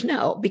answer is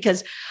no,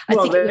 because I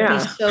think it would be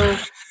so,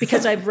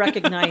 because I've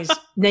recognized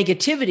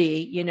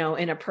negativity,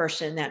 in a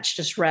person that's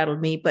just rattled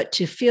me. But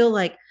to feel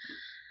like,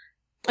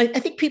 I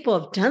think people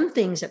have done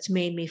things that's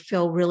made me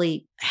feel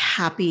really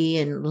happy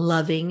and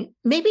loving.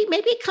 Maybe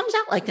it comes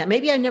out like that.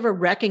 Maybe I never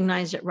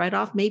recognized it right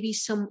off. Maybe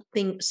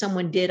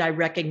someone did. I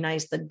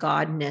recognized the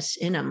godness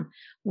in them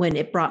when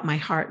it brought my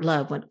heart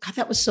love. When God,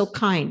 that was so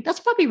kind. That's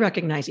probably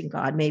recognizing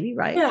God, maybe,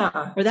 right?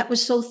 Yeah. Or that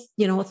was so,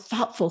 a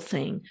thoughtful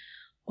thing,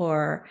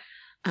 or,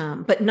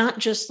 but not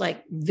just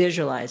like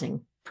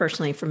visualizing.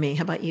 Personally, for me,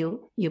 how about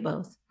you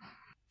both?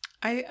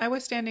 I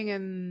was standing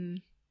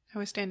in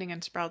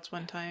Sprouts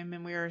one time,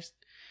 and we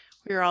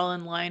were all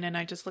in line, and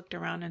I just looked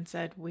around and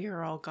said, "We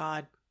are all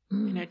God."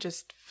 And I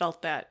just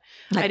felt that.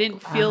 I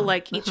didn't feel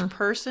like each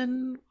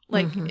person,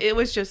 it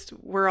was just,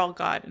 we're all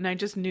God. And I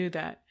just knew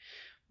that.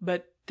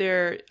 But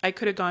I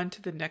could have gone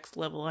to the next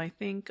level, I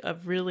think,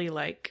 of really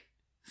like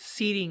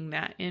seeding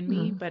that in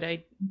me. But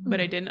I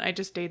didn't. I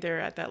just stayed there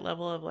at that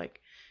level of like,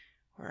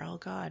 we're all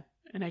God.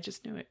 And I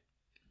just knew it.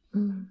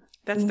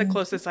 That's the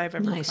closest I've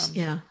ever come.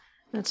 Yeah.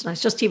 That's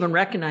nice. Just to even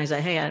recognize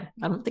that, hey, I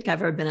don't think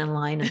I've ever been in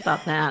line and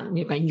thought that. And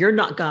you're going, you're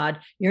not God.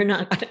 You're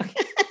not God.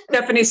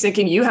 Stephanie's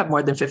thinking you have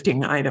more than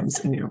 15 items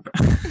in your.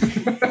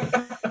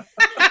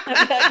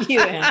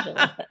 You,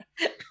 Angela.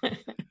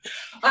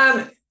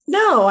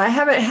 No, I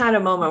haven't had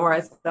a moment where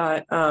I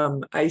thought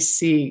I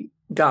see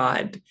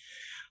God.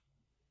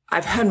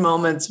 I've had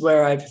moments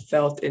where I've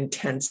felt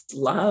intense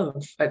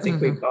love. I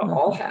think we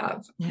all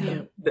have.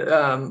 Yeah.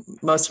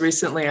 Most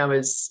recently,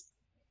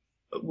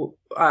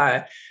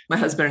 my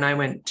husband and I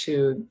went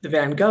to the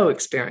Van Gogh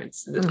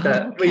experience,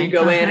 where you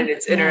go in and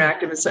it's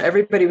interactive. And so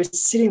everybody was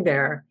sitting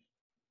there,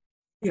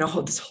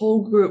 this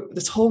whole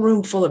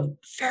room full of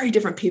very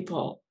different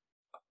people,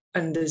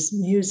 and there's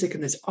music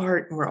and there's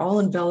art, and we're all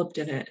enveloped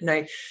in it. And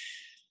I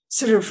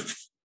sort of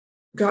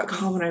got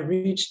calm and I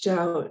reached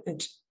out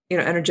and,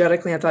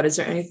 energetically, I thought, is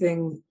there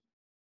anything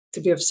to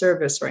be of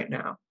service right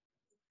now?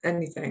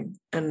 Anything?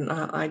 And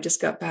I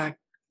just got back,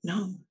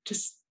 no,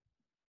 just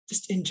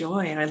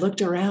enjoy. And I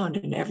looked around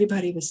and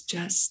everybody was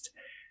just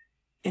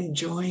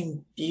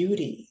enjoying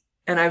beauty.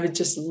 And I would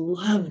just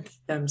loved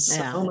them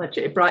so much.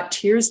 It brought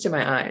tears to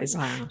my eyes,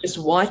 just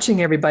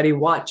watching everybody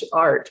watch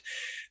art.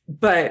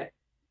 But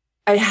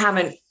I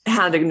haven't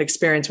had an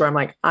experience where I'm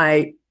like,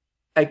 I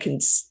can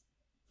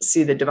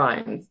see the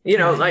divine,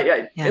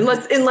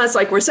 unless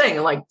like we're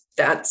saying, like,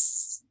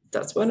 that's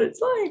what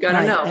it's like. I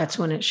don't know. That's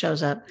when it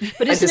shows up.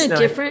 But isn't it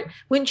different?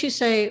 Wouldn't you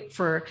say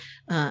for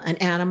an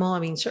animal? I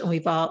mean, certainly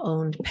we've all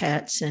owned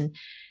pets, and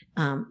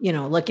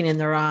looking in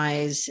their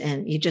eyes,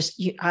 and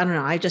I don't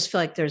know. I just feel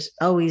like there's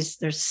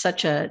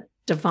such a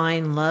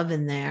divine love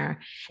in there.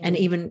 And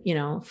even,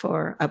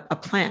 for a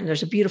plant,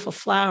 there's a beautiful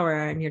flower,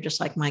 and you're just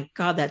like, my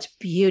God, that's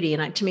beauty.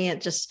 And to me,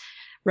 it just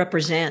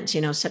represents,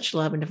 such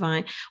love and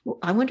divine.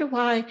 I wonder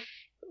why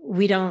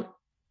we don't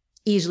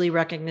easily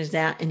recognize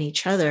that in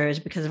each other, is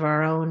because of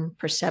our own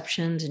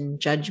perceptions and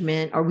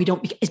judgment, or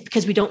it's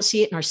because we don't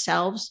see it in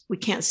ourselves. We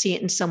can't see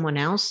it in someone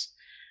else,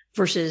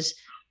 versus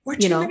we're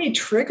too many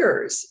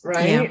triggers,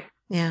 right?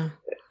 Yeah.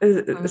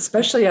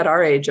 Especially at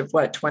our age of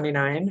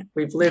 29,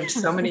 we've lived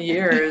so many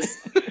years.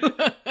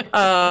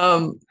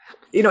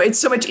 It's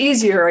so much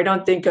easier. I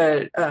don't think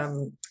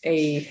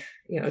a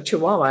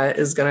Chihuahua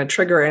is going to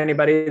trigger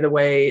anybody the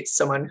way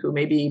someone who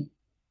maybe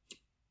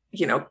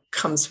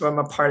comes from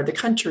a part of the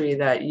country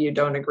that you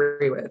don't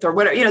agree with, or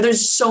whatever.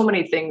 There's so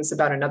many things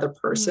about another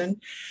person,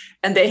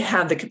 and they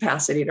have the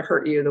capacity to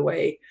hurt you in a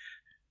way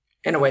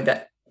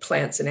that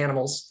plants and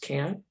animals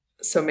can't.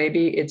 So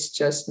maybe it's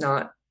just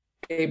not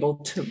able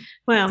to.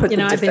 Well,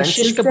 I've been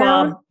shish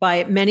kebabbed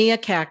by many a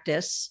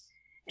cactus,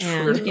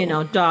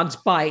 and dogs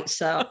bite.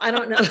 So I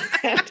don't know.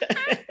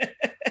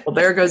 Well,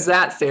 there goes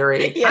that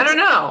theory. Yes. I don't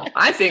know.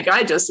 I think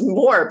I just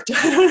morphed.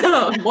 I don't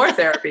know. More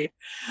therapy.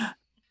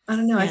 I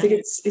don't know. Yeah. I think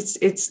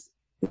it's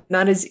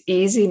not as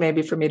easy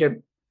maybe for me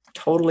to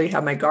totally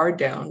have my guard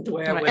down the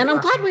way I would. And I'm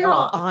glad we're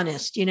all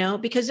honest,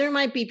 because there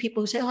might be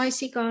people who say, "Oh, I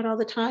see God all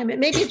the time," and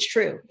maybe it's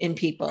true in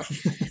people,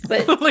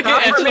 but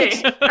not for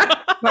me.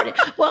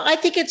 Well, I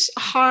think it's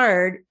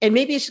hard, and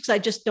maybe it's because I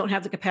just don't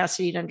have the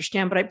capacity to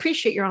understand. But I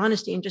appreciate your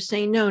honesty and just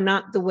saying, "No,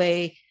 not the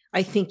way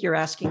I think you're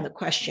asking the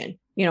question."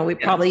 We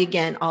probably,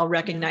 again, all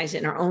recognize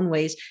it in our own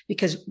ways,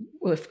 because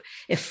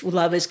if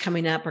love is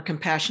coming up or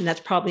compassion, that's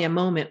probably a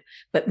moment,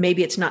 but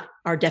maybe it's not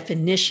our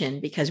definition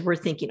because we're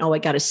thinking, oh, I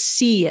got to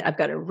see it. I've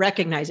got to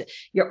recognize it.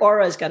 Your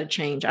aura has got to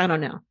change. I don't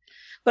know.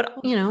 But,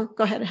 go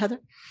ahead, Heather.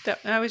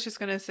 I was just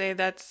going to say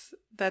that's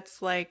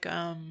like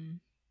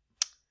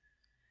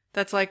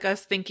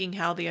us thinking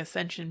how the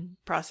ascension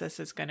process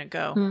is going to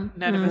go. Mm-hmm.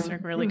 None of us are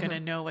really going to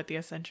know what the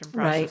ascension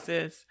process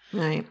is.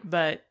 Right.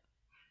 But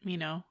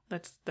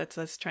that's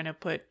us trying to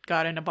put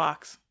God in a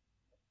box.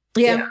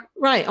 Yeah,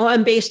 right. Oh,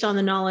 and based on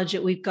the knowledge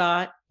that we've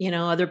got,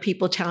 other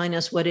people telling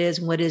us what is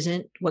and what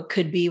isn't, what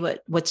could be,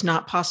 what's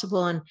not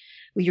possible. And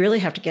we really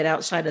have to get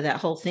outside of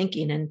that whole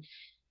thinking. And,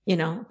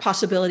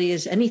 possibility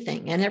is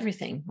anything and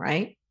everything,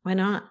 right? Why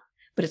not?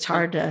 But it's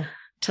hard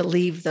to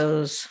leave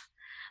those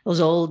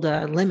old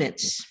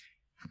limits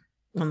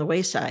on the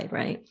wayside,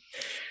 right?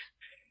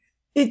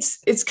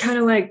 It's kind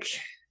of like,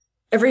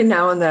 every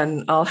now and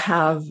then I'll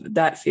have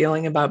that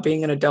feeling about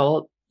being an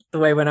adult. The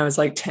way when I was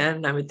like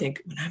 10, I would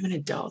think, when I'm an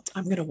adult,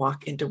 I'm going to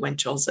walk into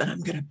Winchell's and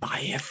I'm going to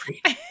buy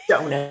every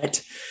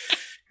donut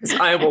because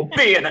I will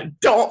be an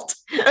adult.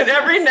 And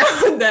every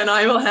now and then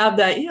I will have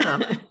that,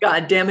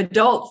 goddamn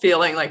adult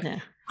feeling like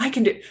I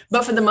can do.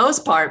 But for the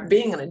most part,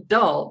 being an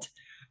adult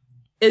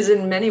is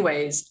in many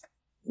ways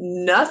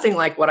nothing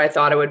like what I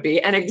thought it would be,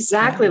 and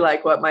exactly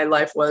like what my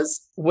life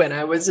was when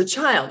I was a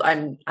child.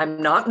 I'm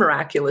not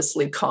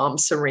miraculously calm,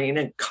 serene,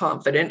 and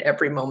confident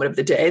every moment of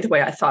the day the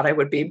way I thought I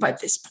would be by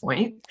this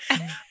point.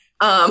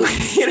 I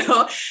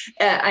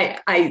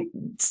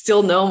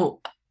still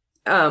know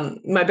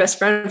my best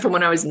friend from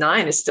when I was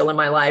 9 is still in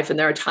my life, and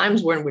there are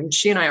times when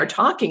she and I are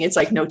talking, it's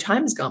like no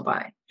time has gone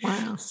by.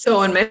 Wow.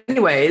 So in many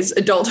ways,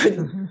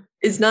 adulthood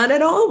is not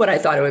at all what I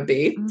thought it would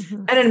be.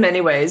 Mm-hmm. And in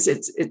many ways,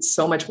 it's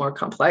so much more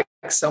complex,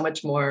 so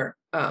much more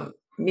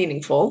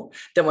meaningful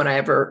than what I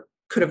ever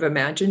could have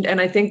imagined. And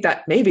I think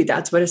that maybe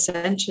that's what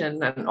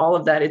ascension and all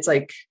of that, it's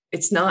like,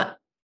 it's not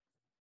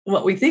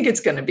what we think it's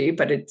going to be,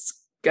 but it's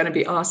going to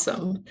be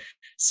awesome.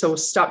 So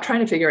stop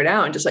trying to figure it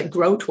out and just like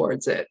grow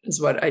towards it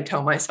is what I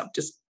tell myself.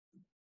 Just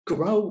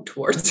grow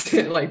towards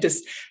it.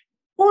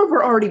 Or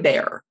we're already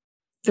there.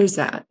 There's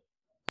that.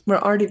 We're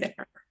already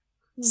there.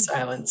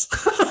 Silence.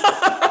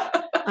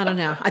 I don't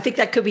know. I think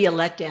that could be a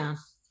letdown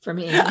for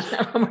me.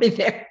 I'm already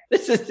there.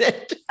 This is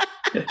it.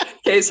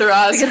 Okay, so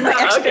because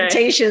my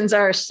expectations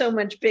are so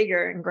much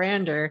bigger and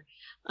grander.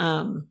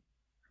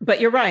 But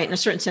you're right. In a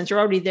certain sense, you're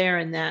already there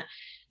in that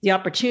the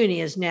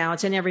opportunity is now.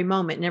 It's in every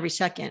moment, in every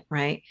second,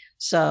 right?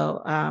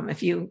 So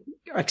if you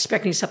are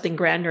expecting something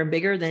grander and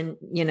bigger, then,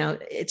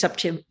 it's up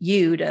to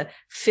you to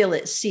feel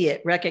it, see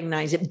it,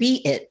 recognize it,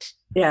 be it.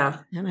 Yeah.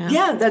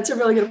 Yeah, that's a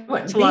really good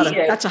point.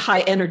 That's a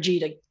high energy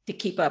to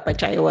keep up, I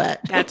tell you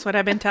what. That's what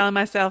I've been telling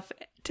myself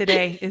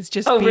today is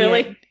just be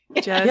it.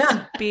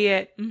 Just be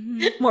it.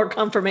 Mm-hmm. More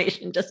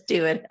confirmation, just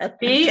do it.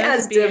 Be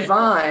as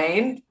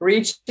divine,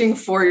 reaching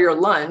for your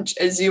lunch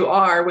as you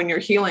are when you're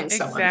healing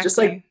someone. Just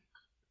like,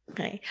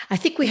 okay. I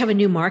think we have a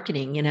new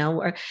marketing,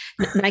 where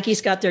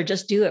Nike's got their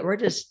just do it. We're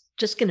just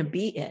going to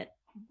be it.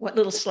 What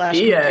little slash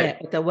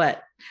with the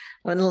what?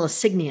 What little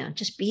insignia?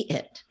 Just be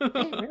it.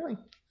 Okay, really.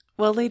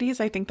 Well, ladies,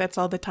 I think that's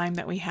all the time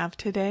that we have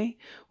today.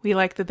 We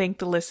like to thank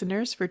the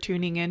listeners for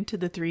tuning in to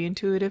the 3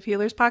 Intuitive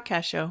Healers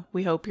podcast show.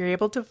 We hope you're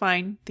able to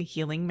find the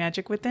healing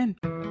magic within.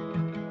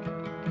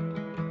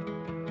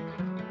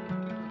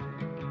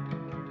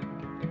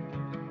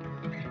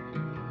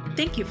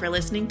 Thank you for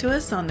listening to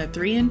us on the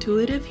 3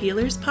 Intuitive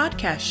Healers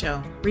podcast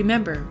show.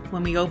 Remember,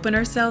 when we open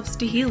ourselves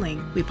to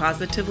healing, we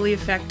positively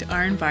affect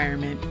our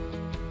environment.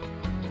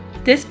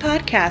 This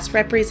podcast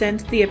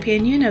represents the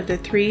opinion of the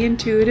 3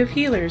 Intuitive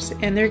Healers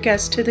and their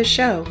guests to the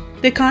show.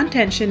 The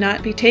content should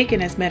not be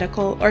taken as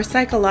medical or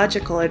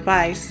psychological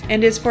advice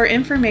and is for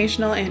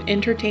informational and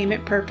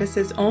entertainment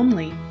purposes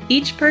only.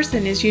 Each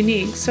person is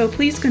unique, so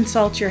please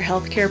consult your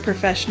healthcare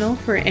professional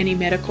for any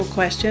medical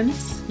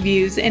questions.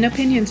 Views and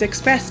opinions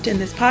expressed in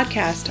this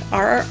podcast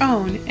are our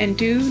own and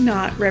do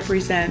not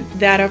represent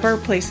that of our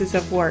places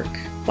of work.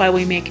 While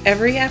we make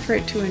every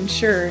effort to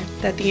ensure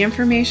that the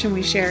information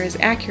we share is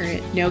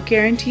accurate, no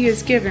guarantee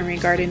is given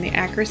regarding the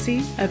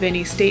accuracy of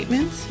any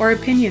statements or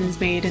opinions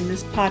made in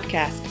this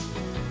podcast.